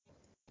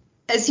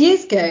As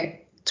years go,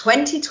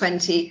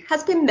 2020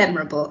 has been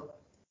memorable.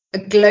 A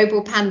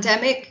global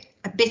pandemic,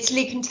 a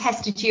bitterly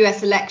contested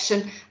US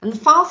election, and the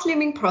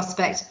fast-looming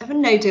prospect of a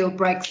no-deal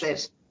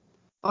Brexit.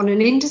 On an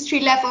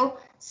industry level,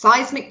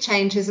 seismic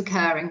change is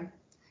occurring.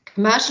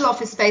 Commercial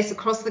office space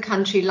across the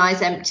country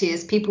lies empty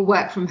as people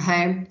work from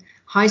home.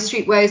 High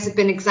street woes have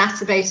been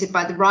exacerbated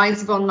by the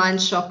rise of online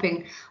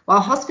shopping, while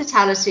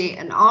hospitality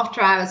and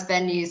after-hours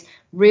venues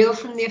reel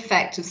from the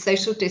effect of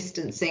social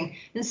distancing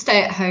and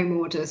stay-at-home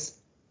orders.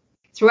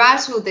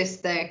 Throughout all this,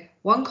 though,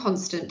 one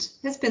constant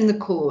has been the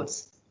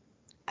courts.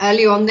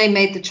 Early on, they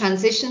made the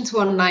transition to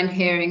online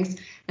hearings,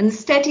 and the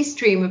steady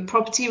stream of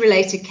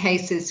property-related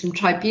cases from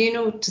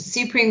tribunal to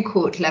Supreme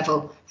Court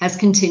level has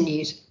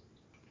continued.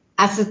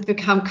 As has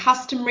become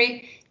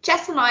customary,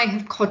 Jess and I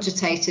have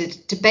cogitated,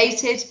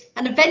 debated,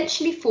 and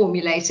eventually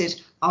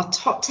formulated our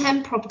top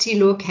 10 property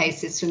law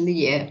cases from the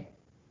year.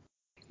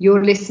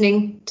 You're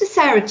listening to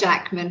Sarah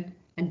Jackman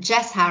and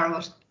Jess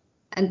Harold,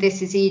 and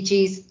this is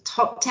EG's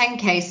Top 10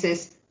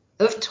 Cases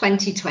of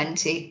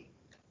 2020.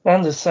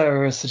 And as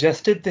Sarah has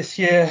suggested, this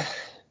year,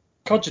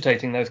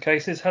 cogitating those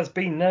cases has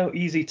been no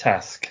easy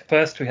task.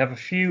 First, we have a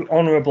few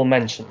honourable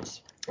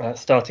mentions,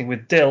 starting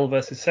with Dill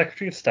versus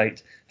Secretary of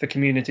State for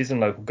Communities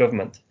and Local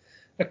Government,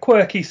 a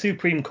quirky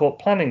Supreme Court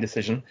planning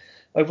decision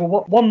over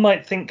what one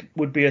might think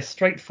would be a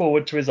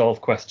straightforward to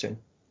resolve question: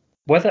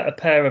 whether a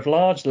pair of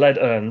large lead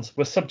urns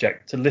were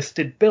subject to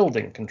listed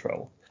building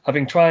control.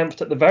 Having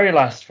triumphed at the very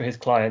last for his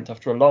client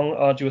after a long,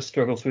 arduous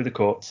struggle through the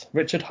courts,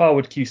 Richard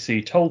Harwood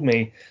QC told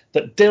me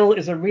that Dill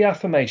is a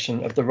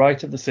reaffirmation of the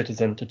right of the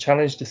citizen to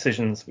challenge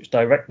decisions which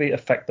directly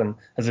affect them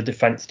as a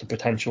defence to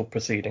potential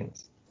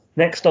proceedings.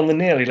 Next on the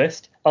nearly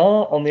list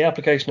are on the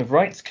application of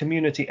Rights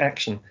Community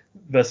Action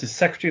versus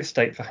Secretary of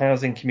State for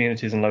Housing,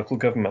 Communities and Local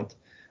Government,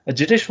 a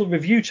judicial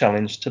review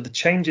challenge to the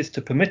changes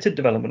to permitted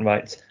development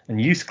rights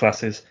and use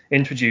classes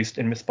introduced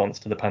in response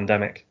to the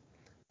pandemic.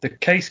 The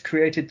case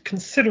created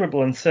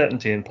considerable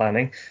uncertainty in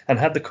planning, and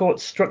had the court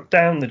struck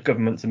down the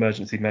government's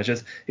emergency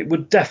measures, it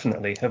would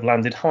definitely have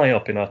landed high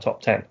up in our top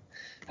 10.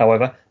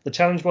 However, the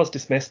challenge was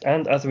dismissed,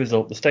 and as a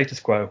result, the status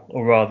quo,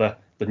 or rather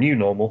the new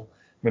normal,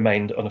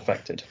 remained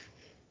unaffected.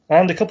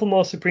 And a couple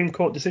more Supreme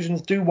Court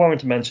decisions do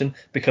warrant a mention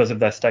because of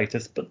their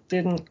status, but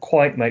didn't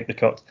quite make the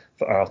cut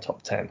for our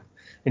top 10.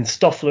 In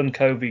Stoffel &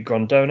 Co v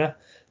Grondona,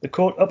 the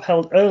court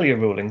upheld earlier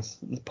rulings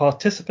that the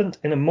participant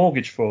in a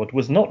mortgage fraud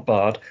was not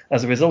barred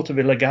as a result of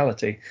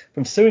illegality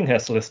from suing her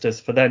solicitors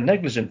for their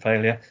negligent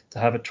failure to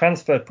have a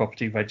transferred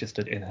property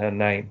registered in her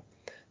name.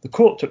 The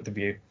court took the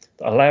view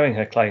that allowing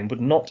her claim would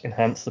not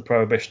enhance the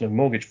prohibition of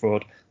mortgage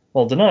fraud,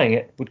 while denying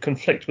it would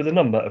conflict with a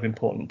number of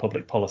important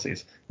public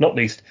policies, not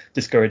least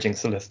discouraging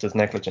solicitors'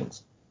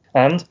 negligence.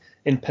 And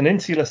in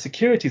Peninsula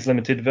Securities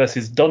Limited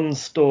versus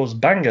Dunn's Stores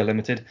Bangor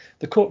Limited,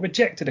 the court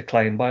rejected a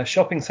claim by a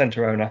shopping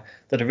centre owner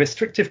that a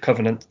restrictive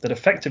covenant that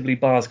effectively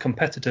bars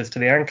competitors to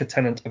the anchor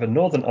tenant of a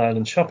Northern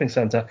Ireland shopping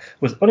centre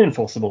was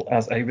unenforceable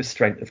as a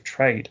restraint of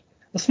trade.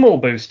 A small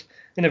boost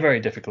in a very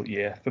difficult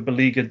year for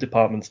beleaguered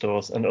department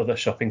stores and other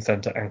shopping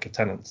centre anchor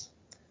tenants.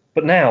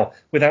 But now,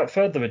 without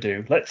further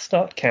ado, let's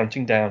start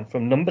counting down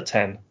from number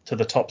 10 to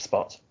the top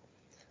spot.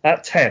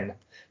 At 10,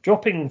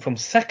 dropping from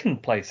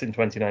second place in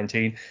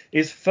 2019,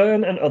 is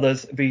Fern and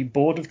Others v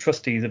Board of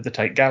Trustees of the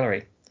Tate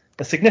Gallery.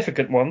 A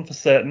significant one for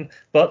certain,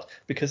 but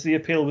because the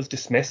appeal was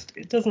dismissed,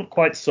 it doesn't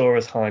quite soar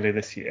as highly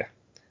this year.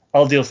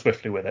 I'll deal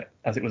swiftly with it,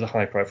 as it was a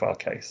high-profile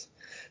case.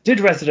 Did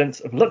residents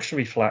of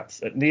luxury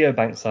flats at Neo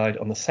Bankside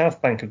on the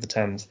south bank of the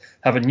Thames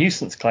have a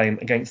nuisance claim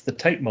against the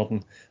Tate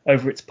Modern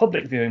over its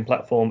public viewing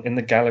platform in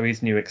the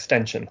gallery's new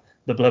extension,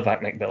 the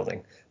Blavatnik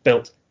building,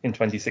 built in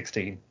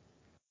 2016?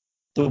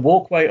 The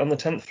walkway on the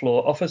 10th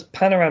floor offers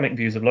panoramic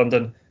views of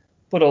London,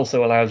 but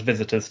also allows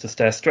visitors to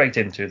stare straight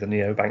into the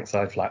Neo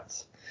Bankside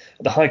flats.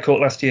 At the High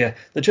Court last year,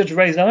 the judge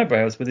raised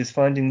eyebrows with his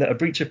finding that a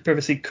breach of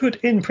privacy could,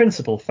 in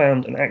principle,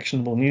 found an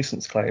actionable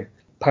nuisance claim.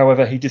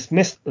 However, he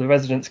dismissed the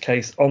residents'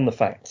 case on the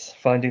facts,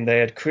 finding they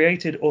had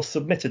created or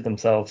submitted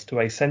themselves to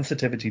a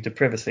sensitivity to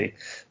privacy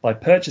by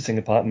purchasing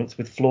apartments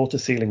with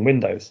floor-to-ceiling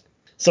windows,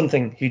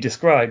 something he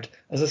described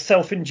as a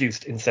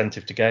self-induced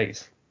incentive to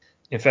gaze.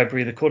 In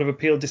February, the Court of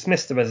Appeal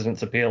dismissed the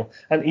residents' appeal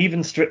and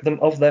even stripped them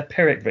of their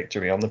Pyrrhic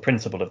victory on the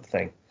principle of the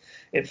thing.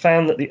 It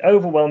found that the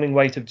overwhelming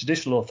weight of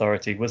judicial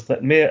authority was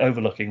that mere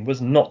overlooking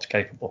was not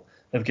capable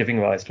of giving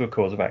rise to a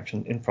cause of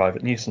action in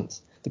private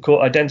nuisance. The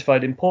court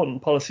identified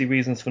important policy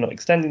reasons for not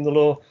extending the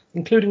law,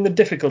 including the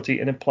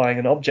difficulty in applying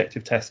an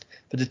objective test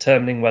for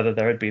determining whether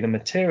there had been a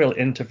material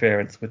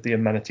interference with the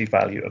amenity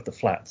value of the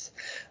flats,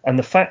 and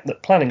the fact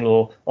that planning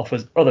law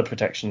offers other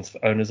protections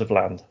for owners of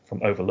land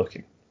from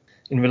overlooking.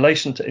 In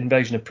relation to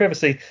invasion of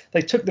privacy,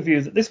 they took the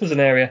view that this was an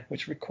area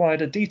which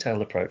required a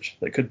detailed approach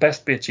that could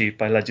best be achieved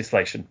by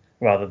legislation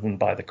rather than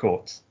by the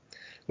courts.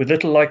 With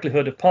little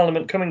likelihood of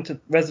Parliament coming to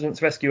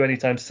residents' rescue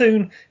anytime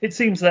soon, it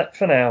seems that,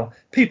 for now,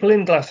 people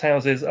in glass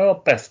houses are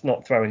best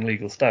not throwing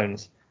legal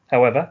stones.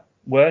 However,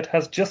 word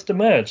has just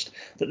emerged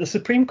that the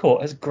Supreme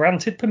Court has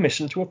granted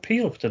permission to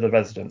appeal to the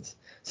residents.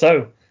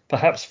 So,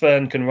 perhaps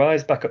Fern can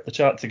rise back up the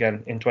charts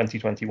again in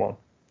 2021.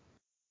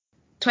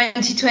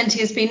 2020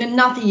 has been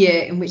another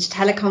year in which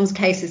telecoms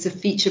cases have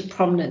featured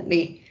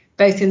prominently,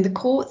 both in the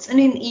courts and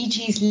in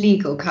EG's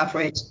legal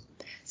coverage.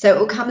 So it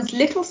will come as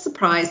little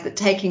surprise that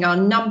taking our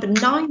number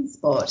 9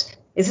 spot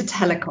is a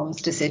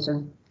telecoms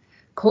decision.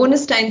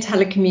 Cornerstone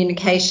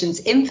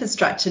Telecommunications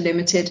Infrastructure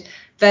Limited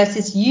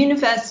versus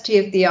University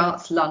of the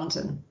Arts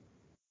London.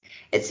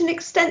 It's an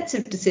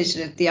extensive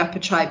decision of the upper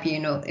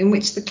tribunal in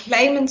which the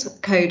claimant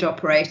code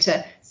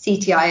operator,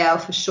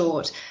 CTIL for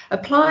short,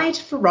 applied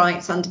for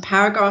rights under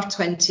paragraph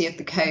 20 of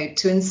the code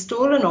to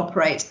install and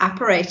operate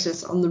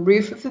apparatus on the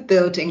roof of a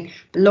building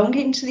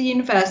belonging to the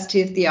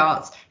University of the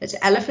Arts at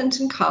Elephant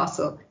and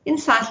Castle in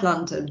South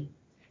London.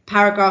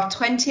 Paragraph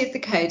 20 of the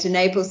code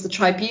enables the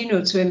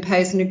tribunal to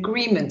impose an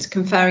agreement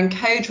conferring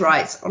code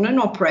rights on an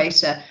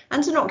operator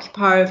and an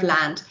occupier of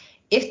land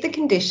if the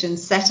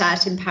conditions set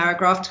out in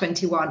paragraph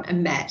 21 are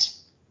met.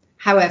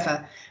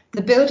 However,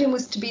 the building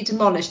was to be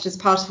demolished as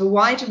part of a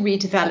wider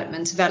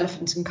redevelopment of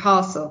Elephant and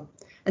Castle,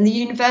 and the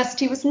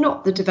university was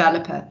not the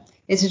developer.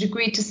 It had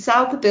agreed to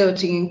sell the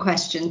building in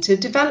question to a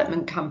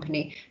development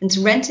company and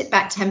to rent it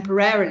back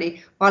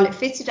temporarily while it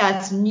fitted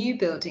out a new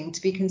building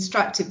to be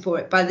constructed for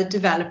it by the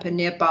developer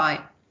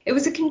nearby. It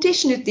was a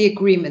condition of the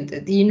agreement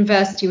that the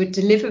university would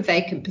deliver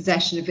vacant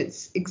possession of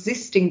its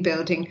existing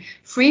building,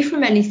 free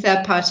from any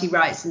third-party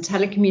rights and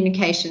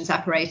telecommunications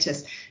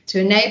apparatus, to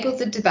enable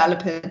the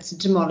developer to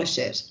demolish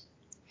it.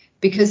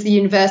 Because the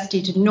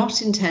university did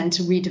not intend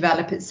to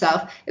redevelop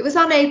itself, it was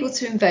unable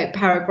to invoke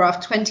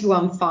paragraph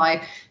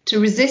 21(5) to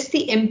resist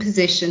the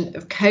imposition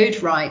of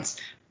code rights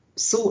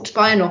sought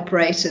by an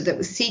operator that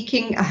was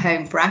seeking a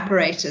home for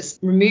apparatus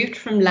removed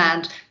from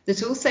land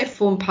that also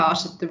formed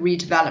part of the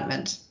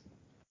redevelopment.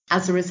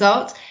 As a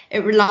result,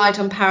 it relied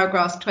on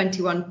paragraphs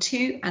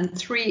 21(2) and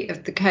 3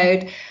 of the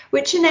code,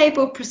 which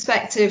enabled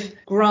prospective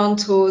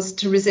grantors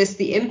to resist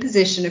the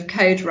imposition of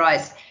code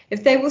rights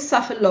if they will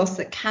suffer loss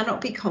that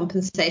cannot be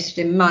compensated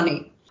in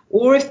money,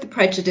 or if the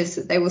prejudice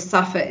that they will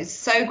suffer is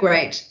so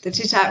great that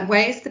it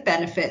outweighs the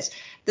benefit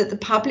that the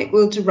public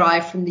will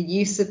derive from the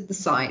use of the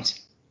site.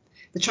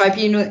 The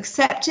tribunal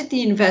accepted the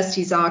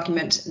university's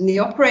argument, and the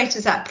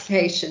operator's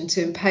application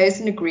to impose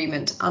an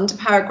agreement under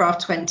paragraph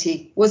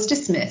 20 was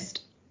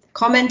dismissed.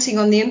 Commenting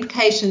on the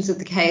implications of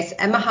the case,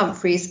 Emma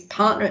Humphreys,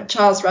 partner at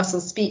Charles Russell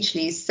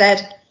Speechlys,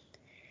 said,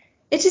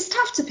 "It is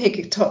tough to pick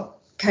a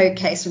top code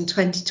case from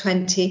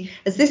 2020,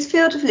 as this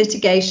field of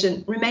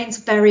litigation remains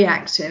very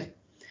active.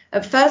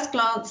 At first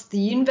glance, the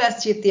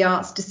University of the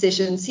Arts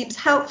decision seems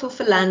helpful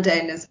for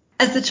landowners,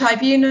 as the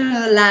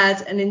tribunal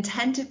allowed an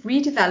intended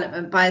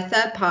redevelopment by a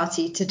third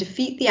party to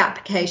defeat the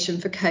application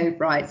for code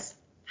rights.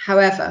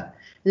 However,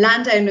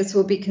 landowners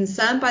will be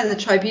concerned by the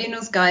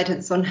tribunal's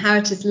guidance on how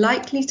it is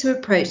likely to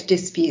approach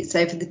disputes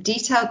over the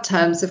detailed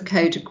terms of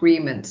code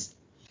agreements.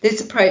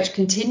 This approach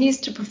continues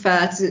to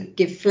prefer to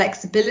give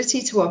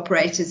flexibility to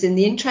operators in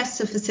the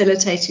interests of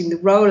facilitating the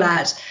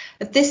rollout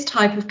of this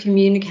type of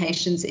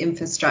communications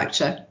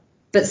infrastructure.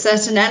 But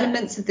certain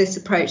elements of this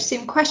approach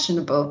seem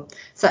questionable,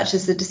 such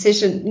as the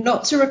decision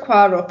not to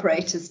require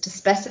operators to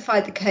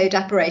specify the code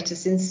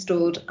apparatus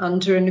installed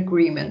under an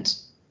agreement."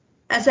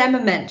 As Emma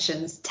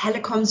mentions,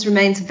 telecoms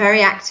remains a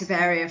very active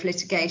area of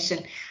litigation,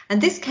 and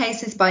this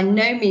case is by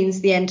no means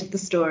the end of the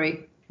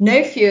story.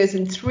 No fewer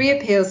than 3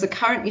 appeals are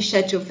currently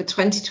scheduled for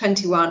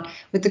 2021,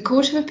 with the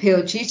Court of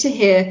Appeal due to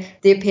hear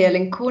the appeal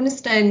in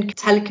Cornerstone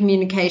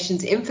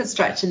Telecommunications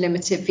Infrastructure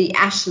Limited v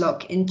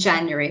Ashlock in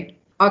January.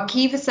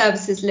 Arqiva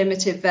Services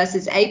Limited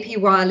versus AP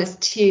Wireless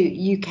 2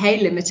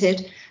 UK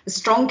Limited, a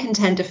strong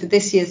contender for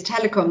this year's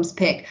telecoms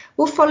pick,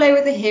 will follow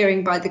with a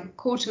hearing by the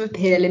Court of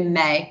Appeal in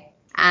May.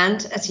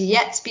 And at a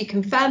yet to be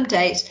confirmed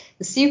date,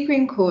 the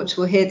Supreme Court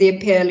will hear the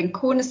appeal in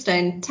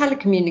Cornerstone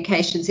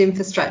Telecommunications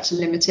Infrastructure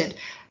Limited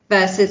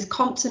versus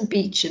Compton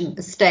Beecham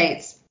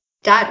Estates.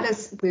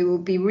 Doubtless, we will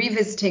be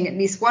revisiting at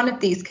least one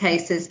of these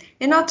cases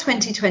in our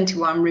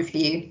 2021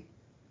 review.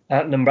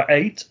 At number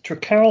 8,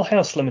 Trecarrell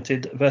House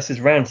Limited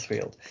versus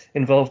Rounsfield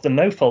involved the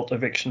no-fault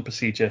eviction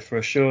procedure for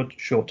assured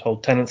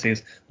short-hold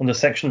tenancies under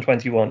Section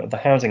 21 of the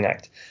Housing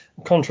Act,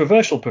 a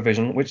controversial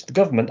provision which the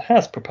government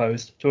has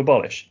proposed to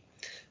abolish.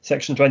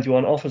 Section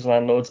 21 offers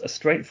landlords a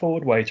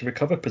straightforward way to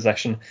recover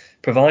possession,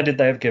 provided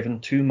they have given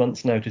 2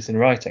 months' notice in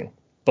writing.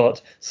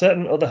 But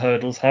certain other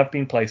hurdles have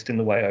been placed in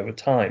the way over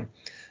time,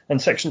 and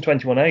Section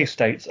 21A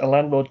states a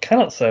landlord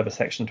cannot serve a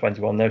Section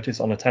 21 notice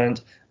on a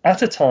tenant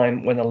at a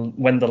time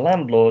when the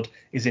landlord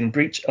is in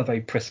breach of a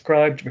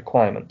prescribed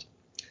requirement.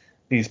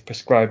 These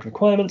prescribed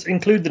requirements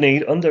include the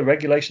need under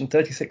Regulation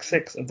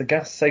 36(6) of the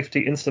Gas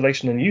Safety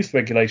Installation and Use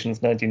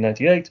Regulations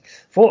 1998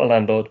 for a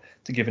landlord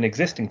to give an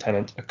existing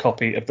tenant a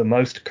copy of the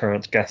most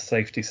current gas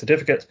safety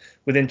certificate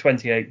within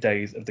 28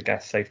 days of the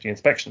gas safety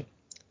inspection.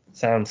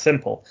 Sounds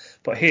simple,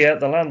 but here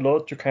the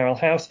landlord, Trecarrell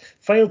House,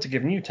 failed to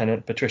give new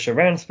tenant Patricia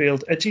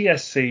Rounsfield a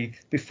GSC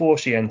before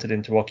she entered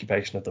into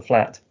occupation of the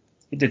flat.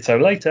 It did so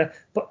later,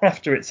 but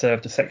after it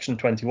served a Section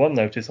 21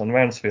 notice on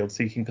Rounsfield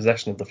seeking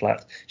possession of the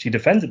flat, she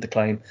defended the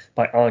claim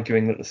by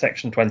arguing that the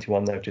Section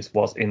 21 notice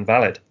was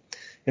invalid.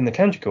 In the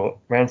County Court,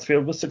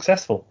 Rounsfield was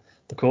successful.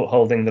 the court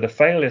holding that a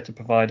failure to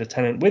provide a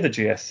tenant with a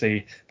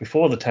GSC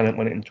before the tenant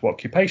went into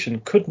occupation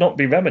could not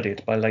be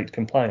remedied by late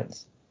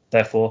compliance.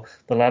 Therefore,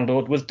 the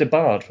landlord was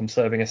debarred from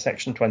serving a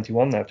Section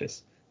 21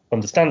 notice.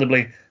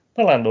 Understandably,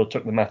 the landlord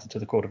took the matter to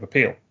the Court of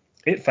Appeal.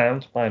 It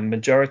found, by a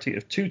majority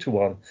of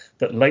 2-1,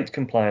 that late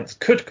compliance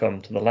could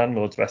come to the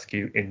landlord's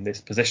rescue in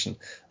this position,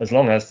 as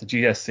long as the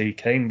GSC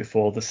came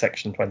before the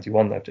Section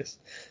 21 notice.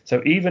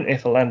 So even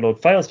if a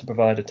landlord fails to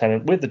provide a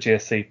tenant with the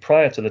GSC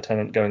prior to the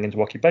tenant going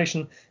into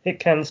occupation, it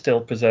can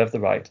still preserve the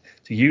right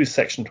to use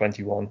Section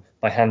 21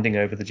 by handing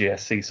over the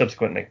GSC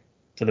subsequently,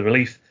 to the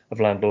relief of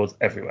landlords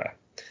everywhere.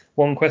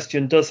 One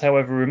question does,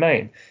 however,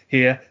 remain.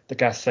 Here, the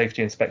gas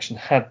safety inspection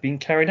had been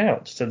carried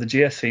out, so the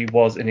GSC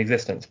was in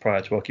existence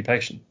prior to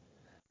occupation.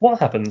 What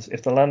happens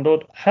if the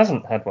landlord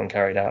hasn't had one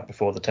carried out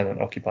before the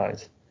tenant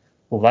occupies?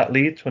 Will that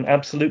lead to an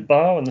absolute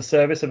bar on the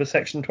service of a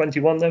Section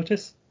 21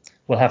 notice?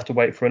 We'll have to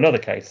wait for another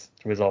case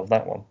to resolve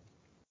that one.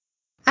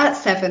 At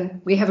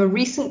 7, we have a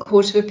recent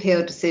Court of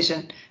Appeal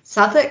decision,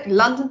 Southwark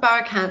London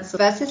Borough Council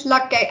versus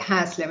Ludgate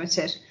House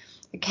Limited,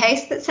 a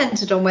case that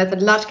centred on whether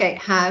Ludgate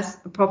House,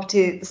 a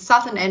property at the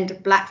southern end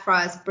of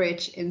Blackfriars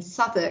Bridge in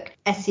Southwark,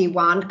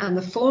 SE1, and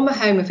the former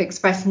home of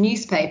Express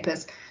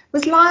newspapers,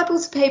 was liable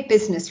to pay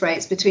business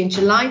rates between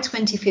July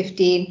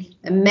 2015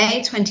 and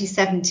May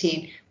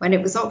 2017 when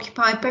it was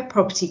occupied by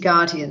property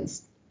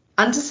guardians.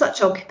 Under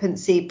such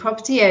occupancy,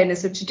 property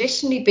owners have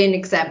traditionally been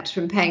exempt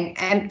from paying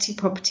empty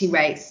property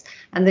rates,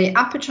 and the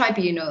upper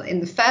tribunal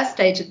in the first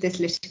stage of this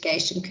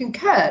litigation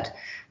concurred,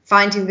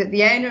 finding that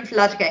the owner of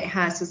Ludgate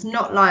House was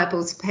not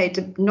liable to pay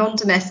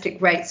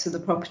non-domestic rates for the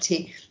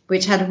property,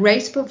 which had a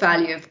rateable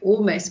value of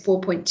almost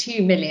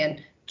 4.2 million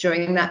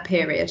during that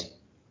period.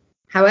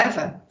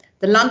 However,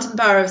 the London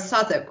Borough of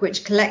Southwark,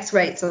 which collects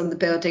rates on the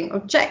building,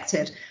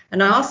 objected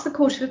and asked the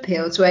Court of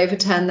Appeal to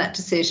overturn that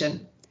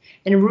decision.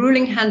 In a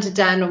ruling handed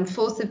down on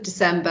 4th of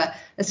December,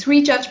 a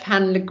 3-judge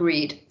panel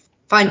agreed,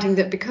 finding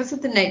that because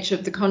of the nature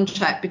of the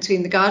contract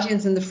between the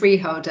guardians and the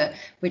freeholder,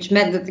 which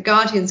meant that the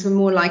guardians were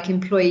more like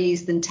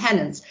employees than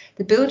tenants,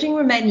 the building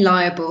remained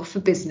liable for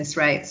business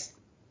rates.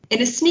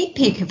 In a sneak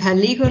peek of her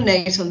legal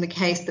note on the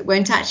case that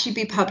won't actually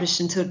be published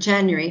until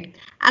January,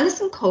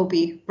 Alison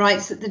Colby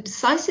writes that the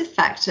decisive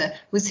factor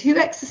was who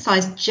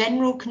exercised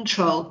general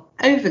control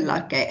over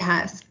Ludgate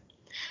House.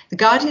 The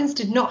guardians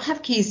did not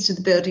have keys to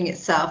the building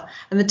itself,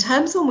 and the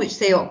terms on which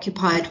they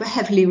occupied were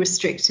heavily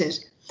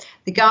restricted.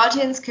 The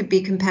guardians could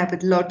be compared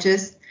with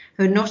lodgers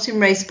who are not in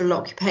rateable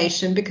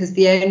occupation because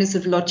the owners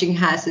of lodging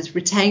houses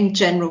retain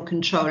general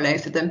control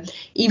over them,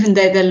 even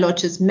though their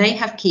lodgers may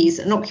have keys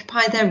and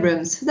occupy their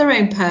rooms for their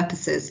own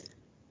purposes.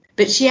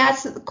 But she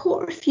adds that the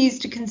court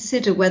refused to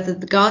consider whether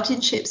the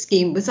guardianship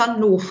scheme was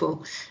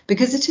unlawful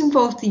because it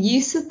involved the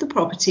use of the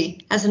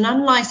property as an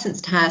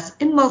unlicensed house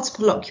in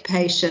multiple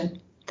occupation.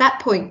 That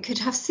point could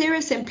have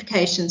serious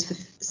implications for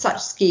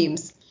such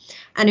schemes,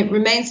 and it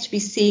remains to be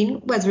seen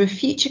whether a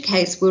future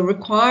case will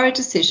require a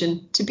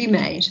decision to be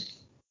made.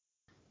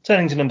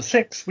 Turning to number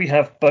 6, we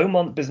have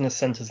Beaumont Business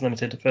Centres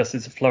Limited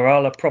versus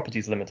Florala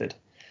Properties Limited.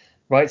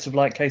 Rights of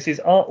light cases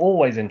are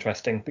always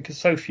interesting because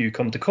so few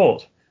come to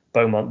court.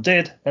 Beaumont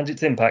did, and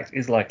its impact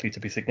is likely to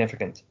be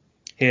significant.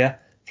 Here,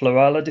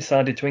 Florala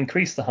decided to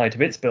increase the height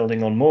of its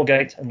building on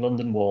Moorgate and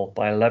London Wall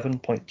by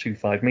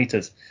 11.25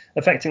 metres,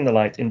 affecting the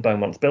light in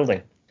Beaumont's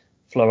building.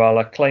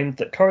 Florala claimed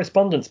that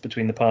correspondence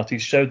between the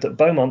parties showed that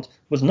Beaumont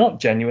was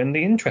not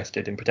genuinely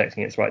interested in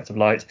protecting its rights of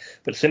light,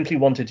 but simply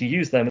wanted to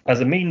use them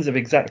as a means of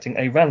exacting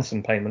a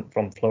ransom payment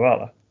from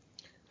Florala.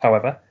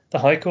 However, the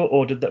High Court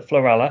ordered that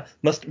Florala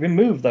must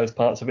remove those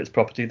parts of its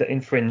property that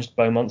infringed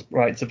Beaumont's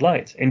rights of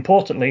light.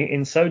 Importantly,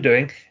 in so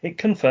doing, it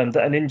confirmed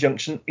that an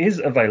injunction is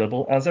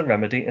available as a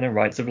remedy in a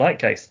rights of light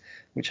case,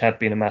 which had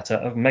been a matter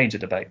of major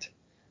debate.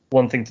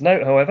 One thing to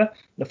note, however,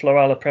 the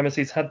Florala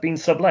premises had been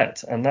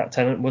sublet, and that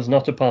tenant was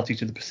not a party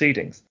to the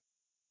proceedings.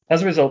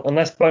 As a result,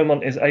 unless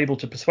Beaumont is able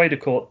to persuade a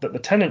court that the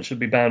tenant should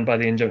be bound by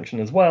the injunction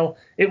as well,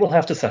 it will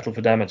have to settle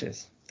for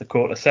damages. The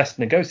court assessed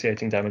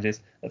negotiating damages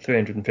at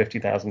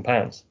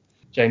 £350,000.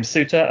 James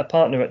Souter, a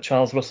partner at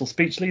Charles Russell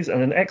Speechleys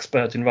and an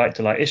expert in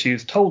right-to-light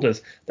issues, told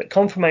us that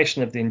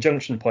confirmation of the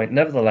injunction point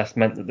nevertheless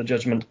meant that the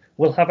judgment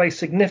will have a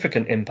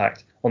significant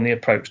impact on the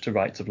approach to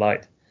rights of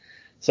light.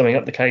 Summing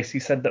up the case, he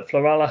said that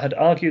Florala had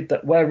argued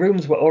that where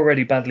rooms were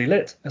already badly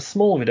lit, a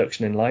small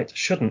reduction in light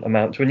shouldn't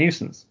amount to a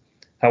nuisance.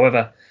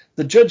 However,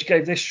 the judge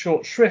gave this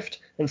short shrift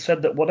and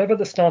said that whatever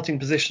the starting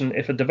position,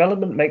 if a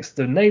development makes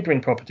the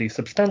neighbouring property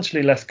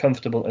substantially less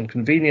comfortable and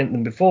convenient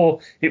than before,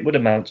 it would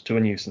amount to a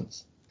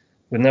nuisance.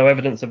 With no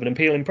evidence of an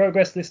appeal in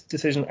progress, this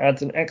decision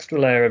adds an extra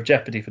layer of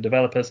jeopardy for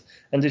developers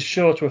and is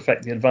sure to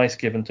affect the advice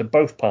given to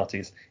both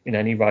parties in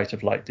any right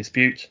of light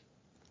dispute.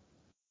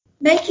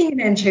 Making an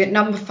entry at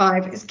number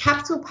 5 is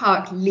Capital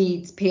Park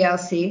Leeds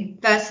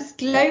plc versus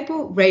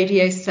Global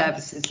Radio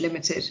Services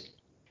Limited.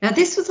 Now,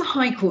 this was a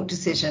High Court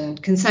decision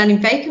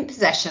concerning vacant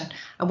possession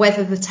and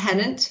whether the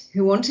tenant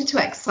who wanted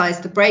to exercise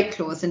the break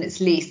clause in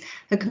its lease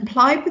had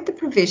complied with the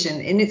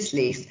provision in its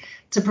lease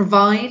to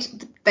provide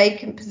the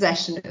vacant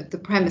possession of the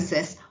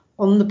premises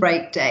on the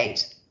break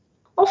date.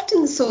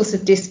 Often the source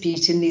of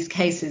dispute in these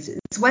cases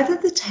is whether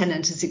the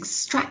tenant has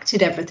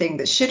extracted everything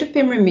that should have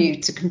been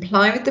removed to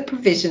comply with the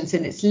provisions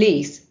in its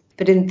lease.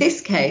 But in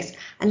this case,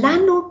 a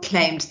landlord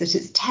claimed that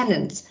its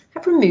tenants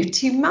have removed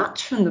too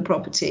much from the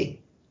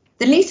property.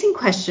 The lease in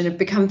question had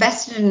become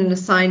vested in an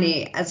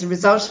assignee as a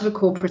result of a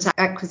corporate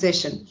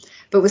acquisition,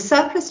 but was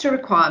surplus to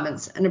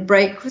requirements and a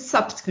break was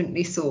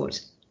subsequently sought.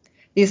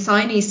 The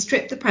assignee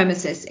stripped the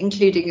premises,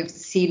 including of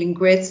ceiling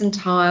grids and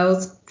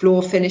tiles,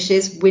 floor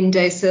finishes,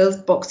 windowsills,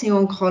 boxing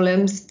on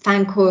columns,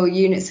 fan coil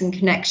units and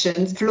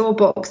connections, floor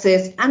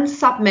boxes, and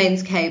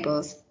sub-mains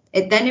cables.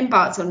 It then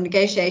embarked on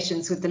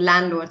negotiations with the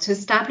landlord to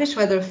establish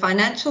whether a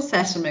financial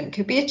settlement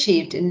could be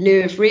achieved in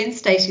lieu of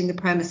reinstating the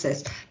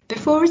premises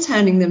before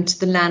returning them to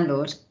the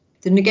landlord.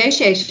 The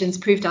negotiations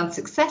proved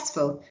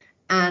unsuccessful,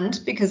 and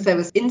because there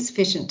was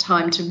insufficient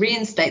time to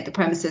reinstate the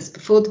premises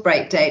before the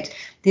break date,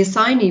 the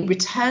assignee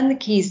returned the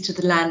keys to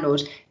the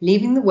landlord,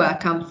 leaving the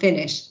work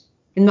unfinished.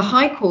 In the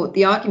High Court,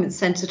 the argument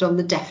centred on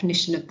the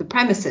definition of the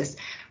premises,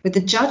 with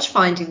the judge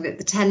finding that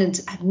the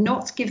tenant had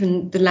not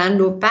given the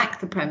landlord back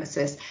the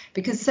premises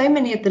because so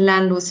many of the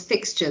landlord's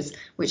fixtures,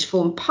 which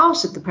formed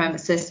part of the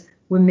premises,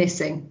 were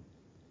missing.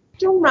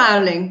 John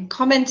Rowling,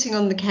 commenting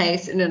on the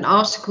case in an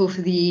article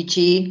for the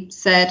EG,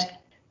 said,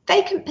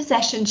 "Vacant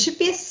possession should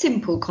be a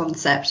simple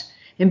concept.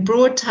 In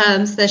broad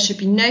terms, there should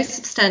be no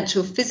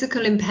substantial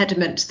physical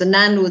impediment to the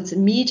landlord's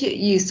immediate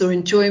use or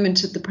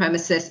enjoyment of the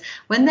premises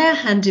when they are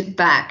handed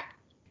back.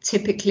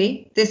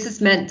 Typically, this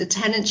has meant the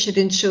tenant should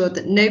ensure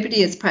that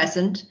nobody is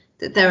present,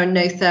 that there are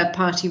no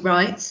third-party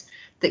rights,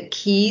 that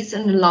keys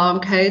and alarm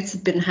codes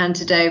have been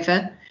handed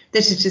over,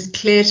 that it is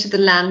clear to the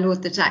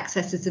landlord that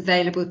access is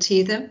available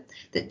to them,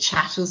 that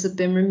chattels have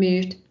been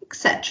removed,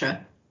 etc.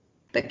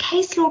 But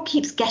case law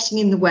keeps getting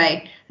in the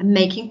way and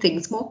making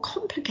things more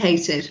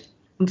complicated.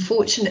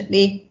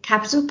 Unfortunately,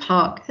 Capital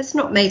Park has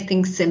not made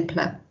things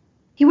simpler."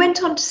 He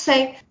went on to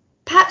say,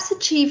 "Perhaps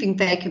achieving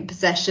vacant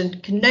possession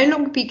can no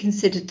longer be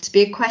considered to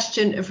be a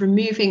question of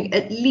removing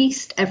at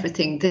least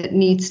everything that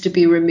needs to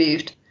be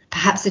removed.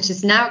 Perhaps it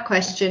is now a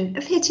question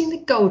of hitting the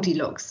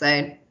Goldilocks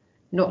zone.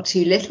 Not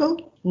too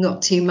little,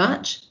 not too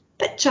much,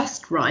 but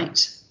just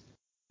right."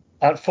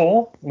 At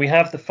 4, we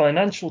have the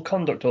Financial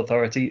Conduct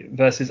Authority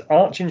versus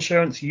Arch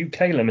Insurance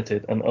UK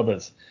Limited and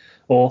others,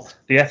 or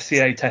the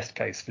FCA test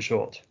case for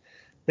short.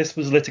 This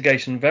was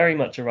litigation very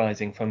much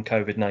arising from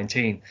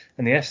COVID-19,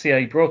 and the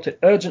FCA brought it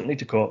urgently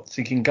to court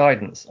seeking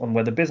guidance on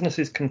whether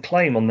businesses can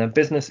claim on their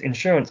business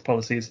insurance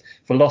policies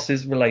for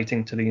losses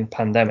relating to the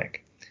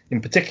pandemic, in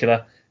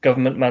particular,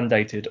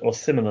 government-mandated or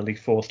similarly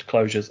forced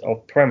closures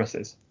of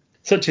premises.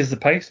 Such is the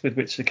pace with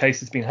which the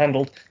case has been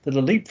handled that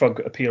a leapfrog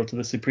appeal to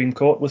the Supreme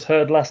Court was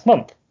heard last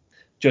month.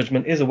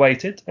 Judgment is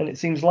awaited, and it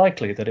seems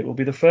likely that it will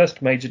be the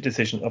first major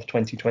decision of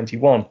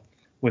 2021.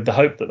 With the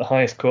hope that the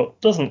highest court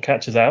doesn't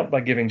catch us out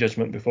by giving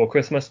judgment before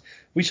Christmas,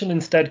 we shall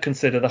instead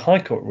consider the High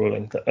Court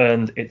ruling that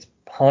earned its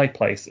high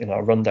place in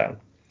our rundown.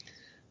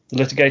 The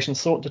litigation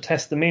sought to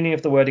test the meaning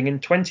of the wording in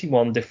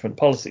 21 different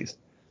policies,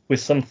 with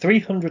some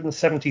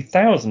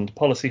 370,000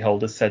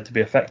 policyholders said to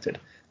be affected,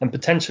 and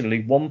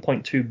potentially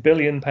 £1.2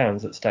 billion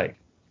at stake.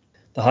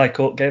 The High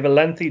Court gave a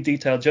lengthy,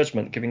 detailed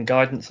judgment giving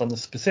guidance on the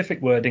specific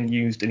wording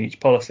used in each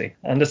policy,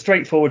 and a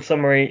straightforward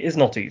summary is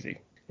not easy.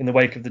 In the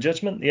wake of the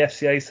judgment, the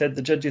FCA said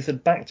the judges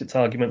had backed its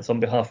arguments on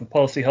behalf of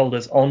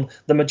policyholders on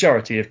the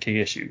majority of key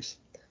issues.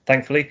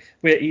 Thankfully,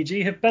 we at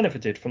EG have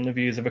benefited from the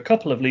views of a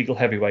couple of legal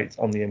heavyweights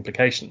on the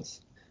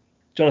implications.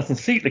 Jonathan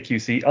Seitler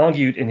QC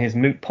argued in his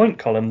Moot Point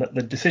column that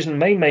the decision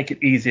may make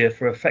it easier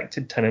for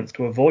affected tenants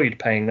to avoid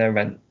paying their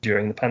rent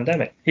during the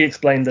pandemic. He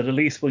explained that a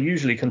lease will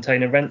usually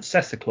contain a rent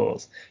cessor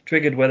clause,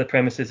 triggered where the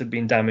premises have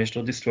been damaged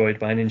or destroyed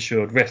by an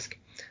insured risk,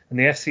 and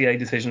the FCA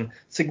decision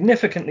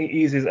significantly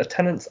eases a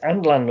tenant's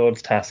and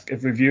landlord's task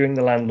of reviewing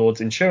the landlord's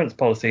insurance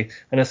policy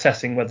and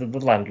assessing whether the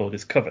landlord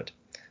is covered,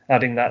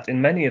 adding that in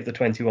many of the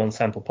 21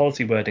 sample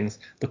policy wordings,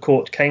 the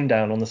court came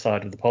down on the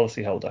side of the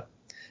policyholder.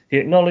 He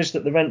acknowledged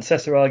that the rent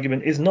cessor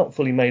argument is not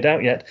fully made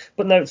out yet,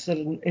 but notes that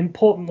an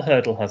important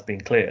hurdle has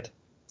been cleared.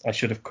 I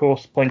should of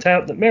course point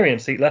out that Miriam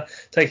Seitler,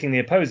 taking the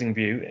opposing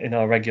view in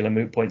our regular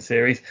Moot Point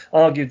series,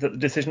 argued that the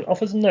decision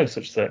offers no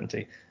such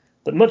certainty,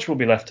 that much will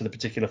be left to the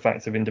particular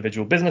facts of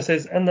individual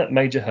businesses, and that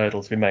major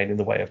hurdles remain in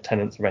the way of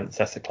tenants' rent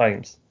cessor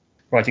claims.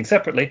 Writing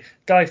separately,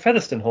 Guy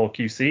Featherstone-Hall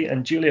QC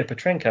and Julia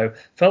Petrenko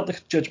felt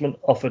the judgment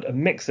offered a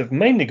mix of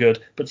mainly good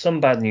but some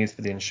bad news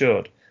for the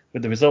insured,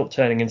 with the result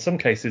turning in some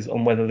cases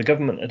on whether the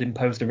government had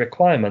imposed a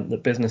requirement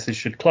that businesses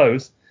should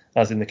close,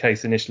 as in the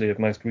case initially of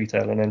most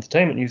retail and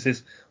entertainment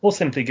uses, or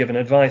simply given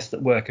advice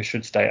that workers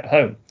should stay at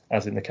home,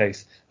 as in the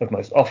case of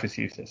most office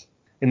uses.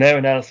 In their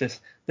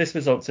analysis, this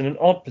results in an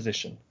odd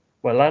position,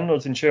 where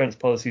landlords' insurance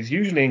policies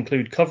usually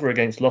include cover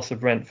against loss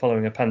of rent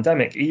following a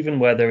pandemic, even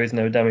where there is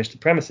no damage to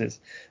premises,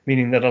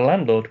 meaning that a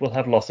landlord will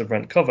have loss of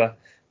rent cover,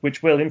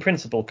 which will in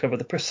principle cover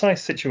the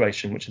precise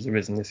situation which has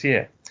arisen this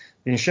year.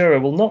 The insurer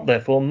will not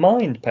therefore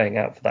mind paying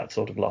out for that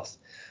sort of loss.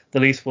 The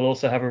lease will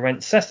also have a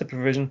rent cessor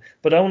provision,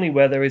 but only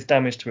where there is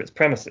damage to its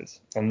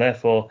premises, and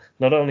therefore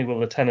not only will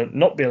the tenant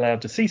not be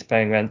allowed to cease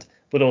paying rent,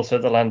 but also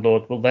the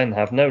landlord will then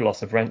have no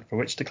loss of rent for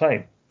which to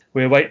claim.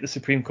 We await the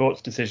Supreme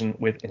Court's decision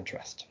with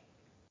interest.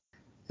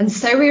 And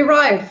so we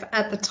arrive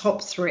at the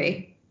top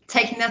three.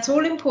 Taking that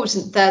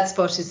all-important third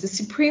spot is the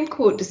Supreme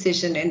Court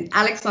decision in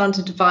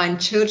Alexander Devine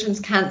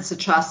Children's Cancer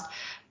Trust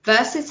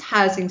versus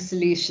Housing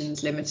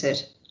Solutions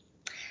Limited.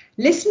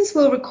 Listeners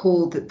will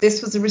recall that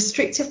this was a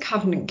restrictive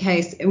covenant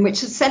case in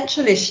which the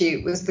central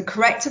issue was the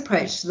correct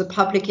approach to the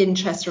public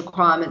interest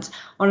requirement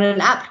on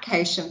an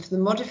application for the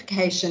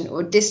modification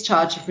or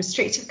discharge of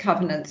restrictive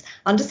covenants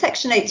under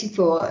Section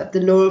 84 of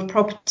the Law of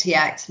Property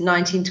Act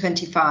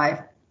 1925.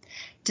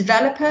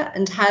 Developer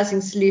and Housing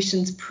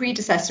Solutions'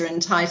 predecessor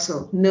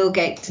entitled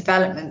Millgate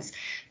Developments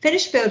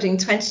finished building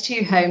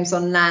 22 homes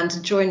on land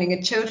adjoining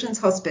a children's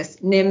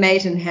hospice near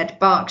Maidenhead,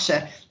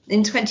 Berkshire,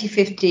 in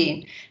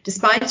 2015,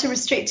 despite a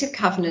restrictive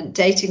covenant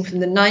dating from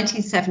the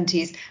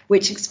 1970s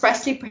which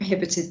expressly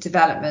prohibited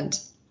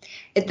development.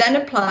 It then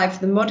applied for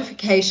the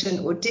modification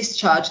or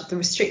discharge of the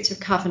restrictive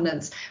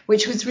covenants,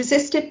 which was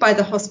resisted by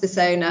the hospice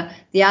owner,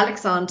 the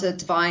Alexander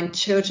Devine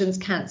Children's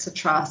Cancer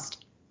Trust.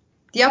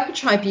 The upper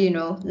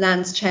tribunal,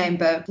 Land's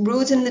Chamber,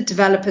 ruled in the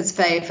developer's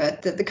favour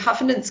that the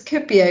covenants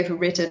could be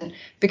overridden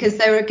because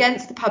they were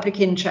against the public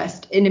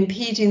interest in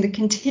impeding the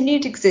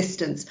continued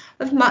existence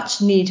of much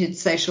needed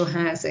social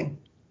housing.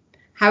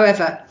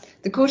 However,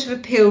 the Court of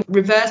Appeal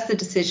reversed the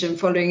decision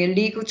following a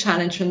legal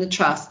challenge from the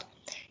Trust.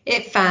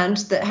 It found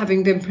that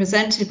having been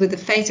presented with a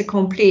fait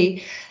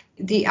accompli,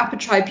 the upper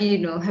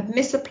tribunal had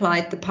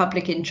misapplied the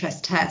public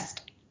interest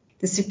test.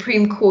 The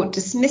Supreme Court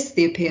dismissed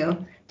the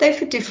appeal, though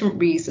for different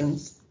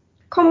reasons.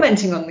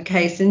 Commenting on the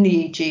case in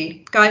the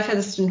EG, Guy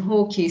Featherstone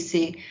Hall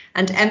QC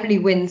and Emily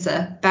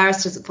Windsor,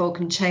 barristers at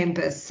Vulcan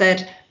Chambers,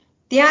 said,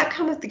 "The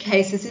outcome of the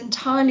case is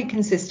entirely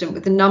consistent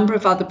with a number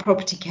of other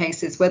property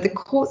cases where the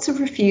courts have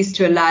refused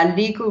to allow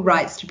legal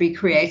rights to be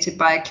created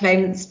by a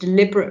claimant's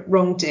deliberate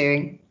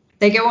wrongdoing."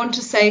 They go on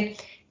to say,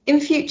 "In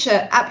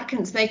future,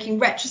 applicants making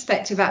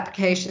retrospective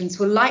applications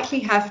will likely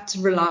have to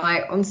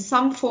rely on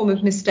some form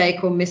of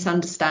mistake or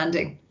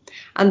misunderstanding,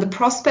 and the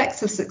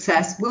prospects of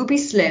success will be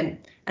slim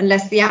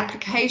unless the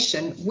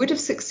application would have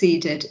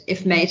succeeded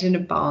if made in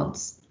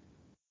advance."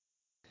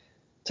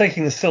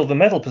 Taking the silver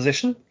medal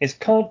position is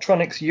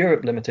Cardtronics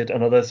Europe Limited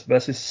and others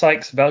versus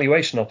Sykes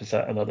Valuation Officer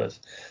and others,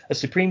 a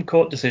Supreme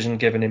Court decision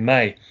given in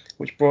May,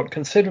 which brought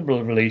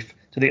considerable relief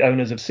to the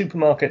owners of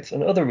supermarkets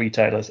and other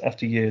retailers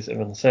after years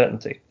of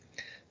uncertainty.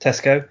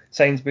 Tesco,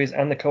 Sainsbury's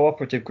and the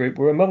Cooperative Group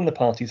were among the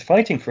parties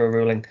fighting for a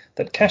ruling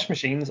that cash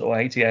machines or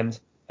ATMs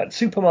at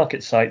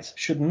supermarket sites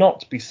should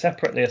not be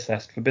separately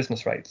assessed for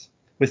business rates,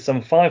 with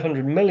some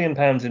 £500 million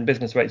in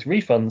business rates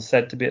refunds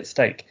said to be at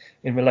stake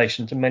in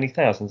relation to many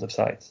thousands of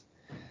sites.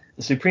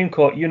 The Supreme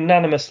Court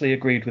unanimously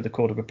agreed with the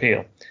Court of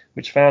Appeal,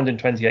 which found in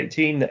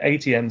 2018 that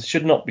ATMs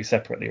should not be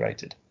separately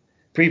rated.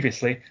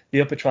 Previously,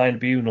 the upper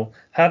tribunal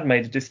had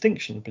made a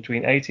distinction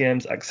between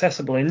ATMs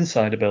accessible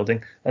inside a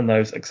building and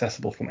those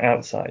accessible from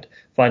outside,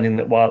 finding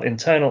that while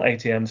internal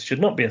ATMs should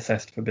not be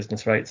assessed for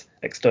business rates,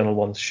 external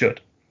ones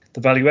should. The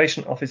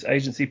Valuation Office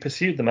Agency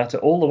pursued the matter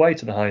all the way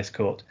to the highest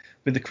court,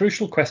 with the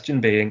crucial question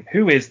being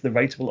who is the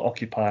rateable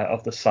occupier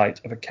of the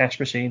site of a cash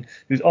machine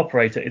whose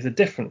operator is a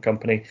different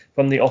company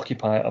from the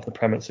occupier of the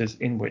premises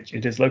in which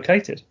it is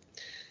located.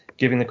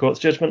 Giving the court's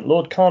judgment,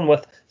 Lord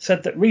Carnwath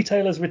said that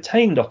retailers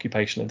retained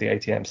occupation of the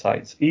ATM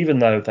sites, even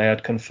though they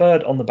had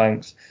conferred on the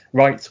banks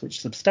rights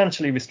which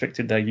substantially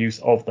restricted their use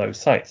of those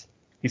sites.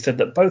 He said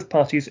that both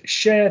parties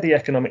share the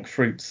economic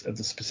fruits of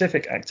the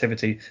specific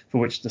activity for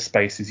which the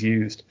space is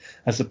used,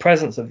 as the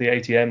presence of the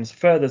ATMs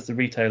furthers the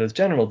retailer's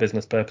general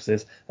business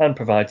purposes and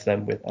provides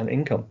them with an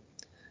income.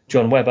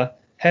 John Webber,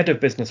 head of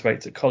business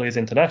rates at Colliers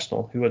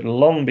International, who had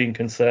long been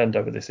concerned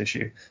over this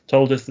issue,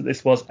 told us that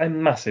this was a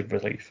massive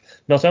relief,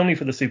 not only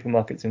for the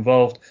supermarkets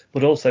involved,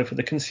 but also for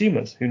the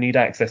consumers who need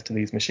access to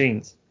these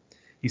machines.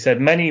 He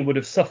said many would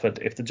have suffered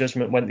if the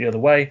judgment went the other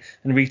way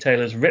and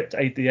retailers ripped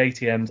the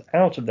ATMs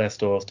out of their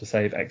stores to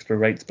save extra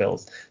rates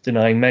bills,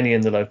 denying many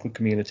in the local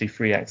community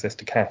free access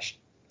to cash.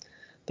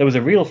 There was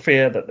a real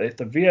fear that if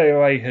the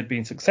VOA had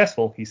been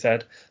successful, he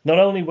said, not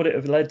only would it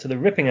have led to the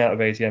ripping out of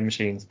ATM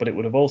machines, but it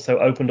would have also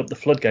opened up the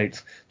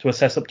floodgates to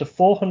assess up to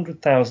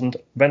 400,000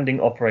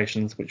 vending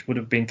operations, which would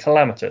have been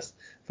calamitous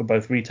for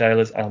both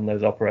retailers and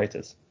those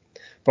operators.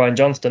 Brian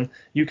Johnston,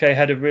 UK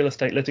head of real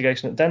estate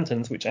litigation at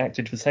Dentons, which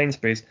acted for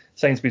Sainsbury's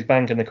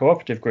Bank and the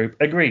Cooperative Group,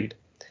 agreed.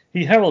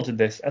 He heralded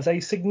this as a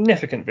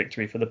significant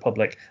victory for the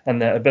public and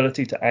their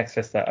ability to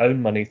access their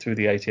own money through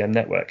the ATM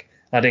network,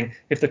 adding,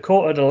 if the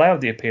court had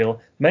allowed the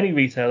appeal, many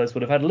retailers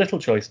would have had little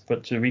choice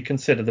but to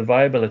reconsider the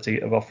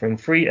viability of offering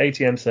free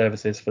ATM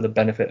services for the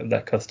benefit of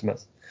their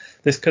customers.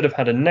 This could have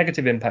had a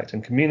negative impact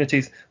on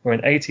communities where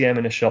an ATM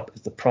in a shop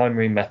is the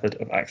primary method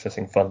of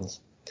accessing funds.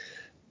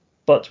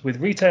 But with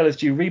retailers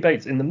due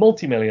rebates in the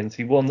multi-millions,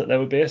 he warned that there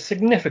would be a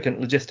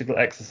significant logistical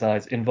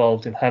exercise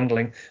involved in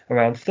handling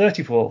around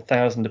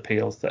 34,000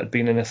 appeals that had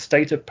been in a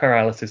state of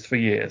paralysis for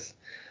years.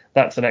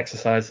 That's an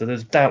exercise that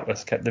has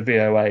doubtless kept the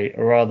VOA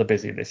rather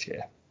busy this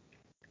year.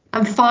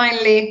 And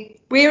finally,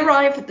 we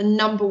arrive at the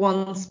number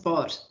one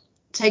spot.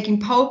 taking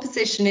pole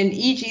position in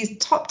EG's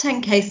top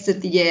 10 cases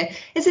of the year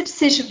is a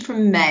decision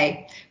from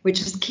May, which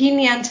was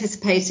keenly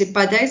anticipated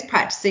by those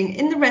practicing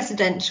in the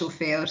residential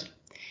field.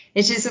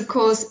 It is, of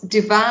course,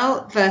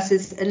 Duval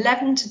versus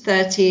 11 to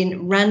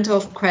 13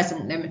 Randolph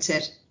Crescent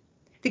Limited.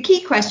 The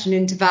key question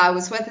in Duval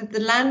was whether the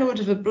landlord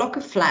of a block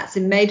of flats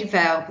in Maida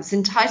Vale was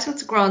entitled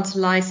to grant a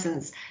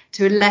licence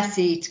to a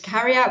lessee to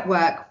carry out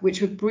work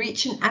which would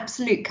breach an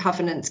absolute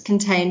covenant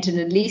contained in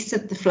a lease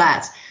of the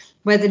flat,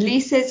 where the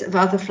leases of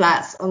other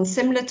flats on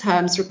similar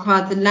terms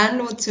required the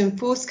landlord to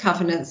enforce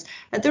covenants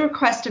at the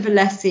request of a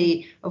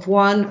lessee of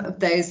one of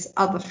those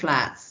other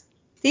flats.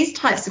 These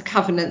types of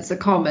covenants are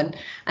common,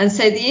 and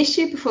so the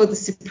issue before the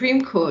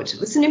Supreme Court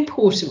was an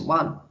important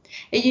one.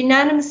 It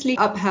unanimously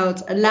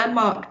upheld a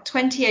landmark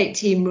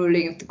 2018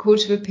 ruling of the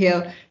Court of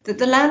Appeal that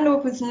the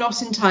landlord was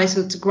not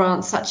entitled to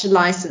grant such a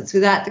licence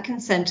without the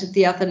consent of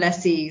the other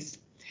lessees.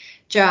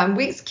 Joanne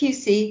Wicks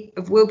QC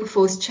of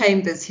Wilberforce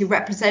Chambers, who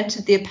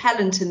represented the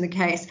appellant in the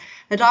case,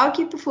 had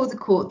argued before the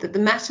court that the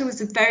matter was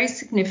of very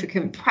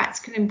significant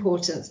practical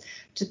importance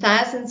to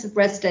thousands of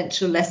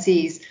residential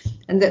lessees,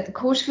 and that the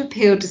Court of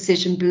Appeal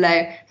decision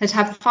below had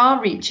had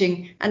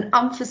far-reaching and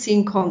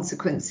unforeseen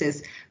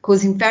consequences,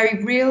 causing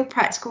very real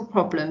practical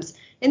problems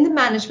in the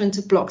management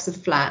of blocks of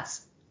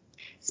flats.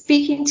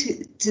 Speaking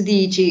to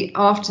the EG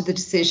after the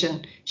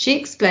decision, she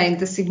explained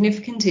the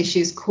significant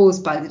issues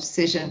caused by the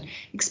decision,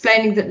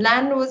 explaining that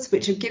landlords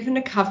which have given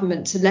a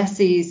covenant to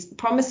lessees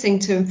promising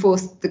to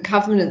enforce the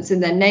covenants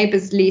in their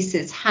neighbours'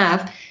 leases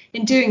have,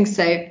 in doing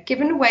so,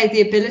 given away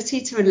the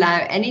ability to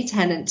allow any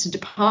tenant to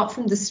depart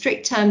from the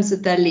strict terms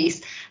of their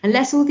lease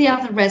unless all the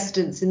other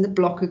residents in the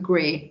block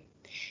agree.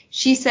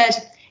 She said,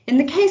 "In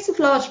the case of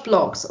large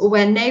blocks or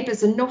where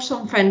neighbours are not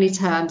on friendly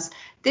terms,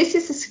 this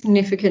is a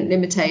significant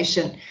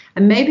limitation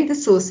and may be the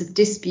source of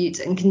dispute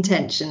and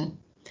contention.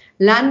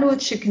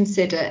 Landlords should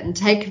consider and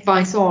take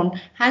advice on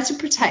how to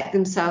protect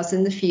themselves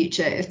in the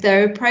future if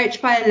they're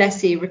approached by a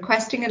lessee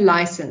requesting a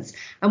licence,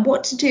 and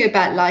what to do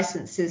about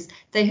licences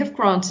they have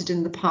granted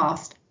in the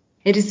past.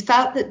 It is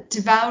felt that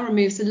Duval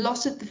removes a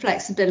lot of the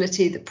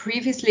flexibility that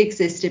previously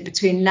existed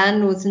between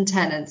landlords and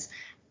tenants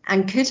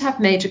and could have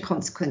major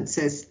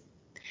consequences.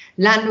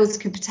 Landlords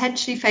could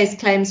potentially face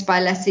claims by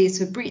lessees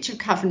for breach of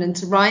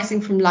covenant arising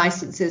from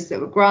licences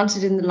that were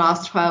granted in the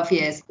last 12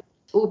 years,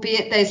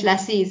 albeit those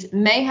lessees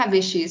may have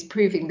issues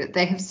proving that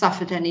they have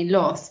suffered any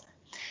loss.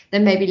 There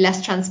may be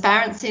less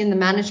transparency in the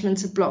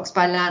management of blocks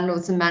by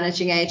landlords and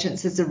managing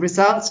agents as a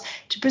result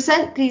to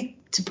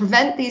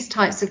prevent these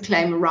types of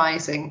claim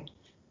arising.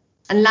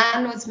 And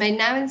landlords may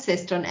now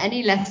insist on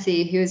any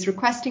lessee who is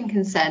requesting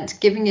consent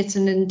giving it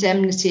an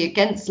indemnity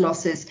against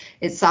losses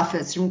it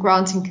suffers from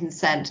granting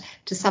consent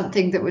to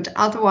something that would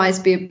otherwise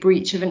be a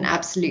breach of an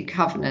absolute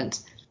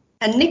covenant."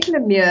 And Nicola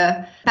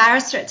Muir,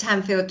 barrister at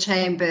Tanfield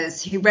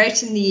Chambers, who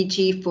wrote in the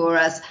EG for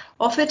us,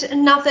 offered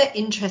another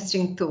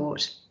interesting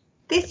thought.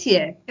 This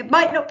year, it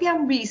might not be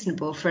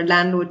unreasonable for a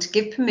landlord to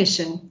give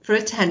permission for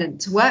a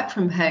tenant to work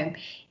from home,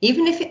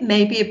 even if it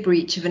may be a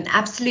breach of an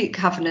absolute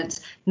covenant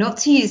not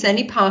to use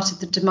any part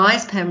of the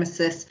demised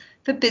premises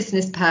for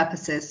business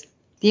purposes.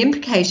 The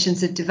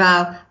implications of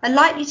Duval are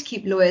likely to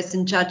keep lawyers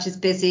and judges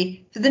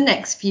busy for the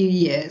next few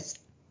years.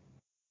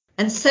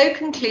 And so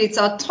concludes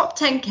our top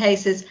 10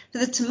 cases for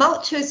the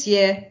tumultuous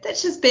year that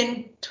has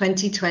been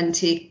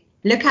 2020.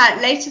 Look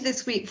out later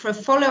this week for a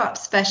follow-up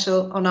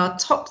special on our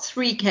top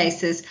 3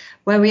 cases,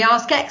 where we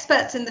ask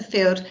experts in the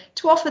field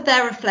to offer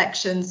their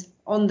reflections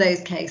on those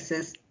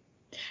cases.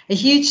 A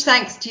huge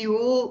thanks to you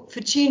all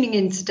for tuning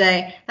in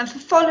today and for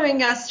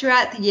following us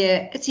throughout the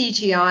year at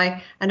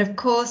EGI and, of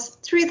course,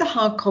 through the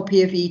hard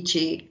copy of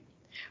EG.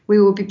 We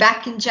will be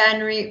back in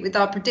January with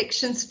our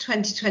predictions for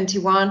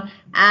 2021,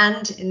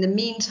 and in the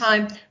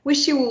meantime,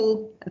 wish you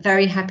all a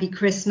very happy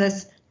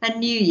Christmas and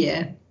New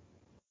Year.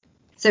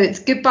 So it's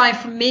goodbye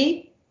from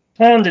me.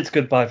 And it's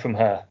goodbye from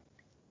her.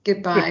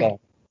 Goodbye. Goodbye.